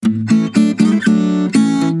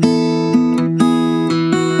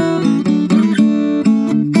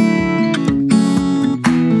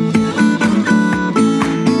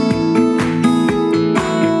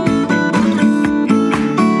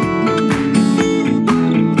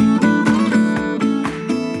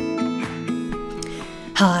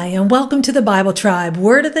welcome to the Bible Tribe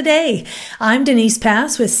Word of the Day. I'm Denise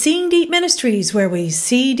Pass with Seeing Deep Ministries, where we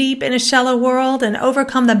see deep in a shallow world and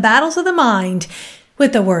overcome the battles of the mind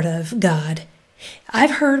with the Word of God.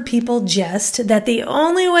 I've heard people jest that the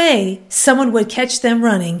only way someone would catch them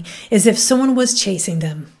running is if someone was chasing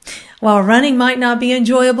them. While running might not be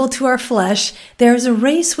enjoyable to our flesh, there is a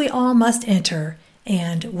race we all must enter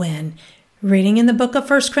and win. Reading in the book of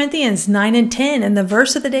 1 Corinthians 9 and 10, and the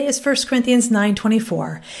verse of the day is 1 Corinthians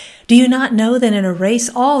 9:24. Do you not know that in a race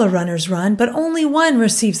all the runners run, but only one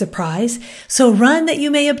receives the prize? So run that you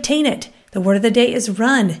may obtain it. The word of the day is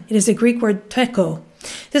run. It is the Greek word trekh.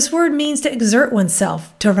 This word means to exert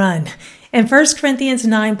oneself, to run. In 1 Corinthians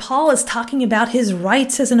 9, Paul is talking about his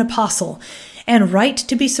rights as an apostle and right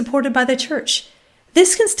to be supported by the church.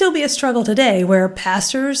 This can still be a struggle today where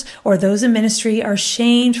pastors or those in ministry are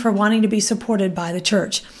shamed for wanting to be supported by the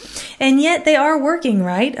church. And yet they are working,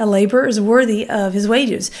 right? A laborer is worthy of his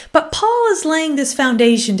wages. But Paul is laying this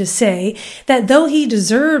foundation to say that though he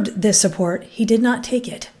deserved this support, he did not take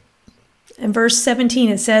it. In verse 17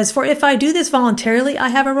 it says, "For if I do this voluntarily, I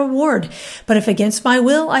have a reward. But if against my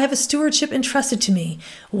will, I have a stewardship entrusted to me.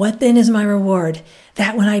 What then is my reward?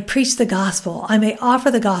 That when I preach the gospel, I may offer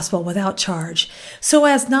the gospel without charge, so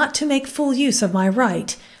as not to make full use of my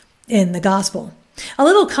right in the gospel." A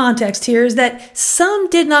little context here is that some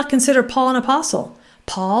did not consider Paul an apostle.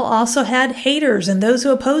 Paul also had haters and those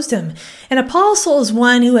who opposed him. An apostle is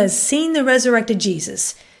one who has seen the resurrected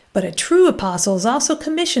Jesus, but a true apostle is also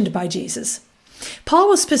commissioned by Jesus. Paul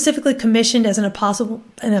was specifically commissioned as an apostle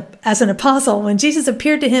when Jesus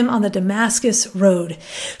appeared to him on the Damascus road.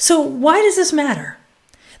 So why does this matter?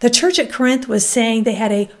 The church at Corinth was saying they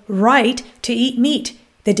had a right to eat meat.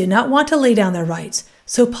 They did not want to lay down their rights.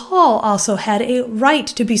 So Paul also had a right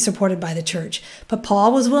to be supported by the church, but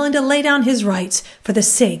Paul was willing to lay down his rights for the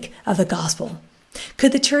sake of the gospel.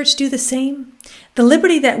 Could the church do the same? The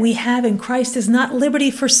liberty that we have in Christ is not liberty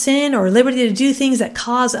for sin or liberty to do things that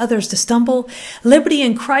cause others to stumble. Liberty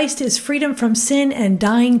in Christ is freedom from sin and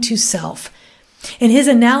dying to self. In his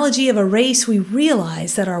analogy of a race, we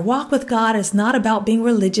realize that our walk with God is not about being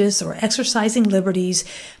religious or exercising liberties,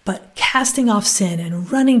 but casting off sin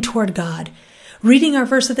and running toward God. Reading our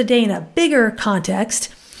verse of the day in a bigger context,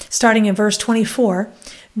 starting in verse 24,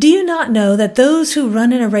 "Do you not know that those who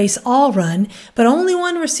run in a race all run, but only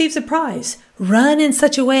one receives a prize? Run in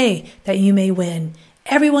such a way that you may win.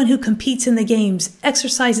 Everyone who competes in the games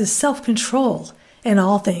exercises self-control in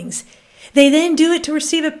all things. They then do it to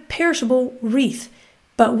receive a perishable wreath,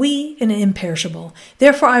 but we an imperishable.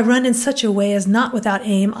 Therefore I run in such a way as not without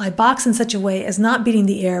aim. I box in such a way as not beating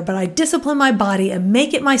the air, but I discipline my body and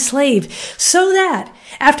make it my slave, so that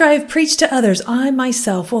after I have preached to others, I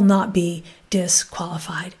myself will not be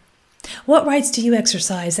disqualified." What rights do you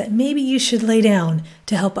exercise that maybe you should lay down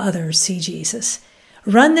to help others see Jesus?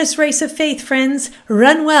 Run this race of faith, friends.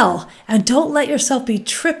 Run well, and don't let yourself be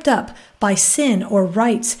tripped up by sin or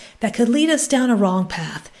rights that could lead us down a wrong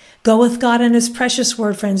path. Go with God and his precious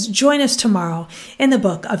word, friends. Join us tomorrow in the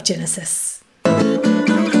book of Genesis.